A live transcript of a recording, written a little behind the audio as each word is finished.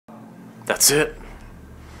That's it.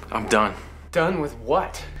 I'm done. Done with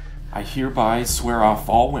what? I hereby swear off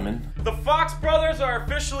all women. The Fox brothers are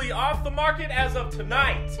officially off the market as of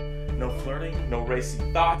tonight. No flirting, no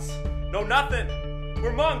racy thoughts, no nothing.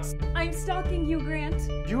 We're monks. I'm stalking you, Grant.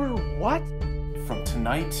 You're what? From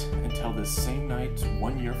tonight until this same night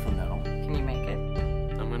 1 year from now. Can you make it?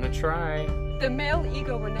 I'm gonna try. The male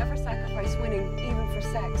ego will never sacrifice winning, even for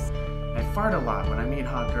sex. I fart a lot when I meet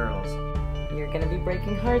hot girls. You're gonna be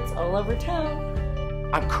breaking hearts all over town.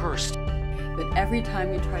 I'm cursed. But every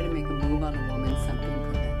time you try to make a move on a woman, something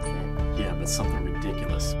prevents it. Yeah, but something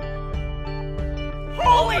ridiculous.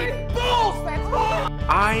 Holy bulls! That's hard!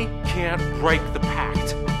 I can't break the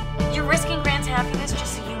pact. You're risking Grant's happiness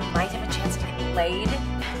just so you might have a chance to get laid?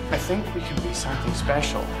 I think we can be something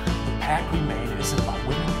special. The pact we made isn't about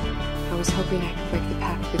women. I was hoping I could break the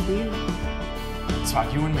pact with you. It's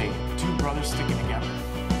about you and me, two brothers sticking together.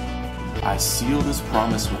 I seal this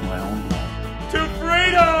promise with my own blood. To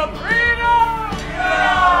freedom! Freedom!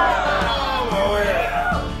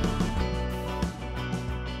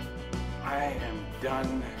 I am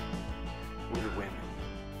done with women.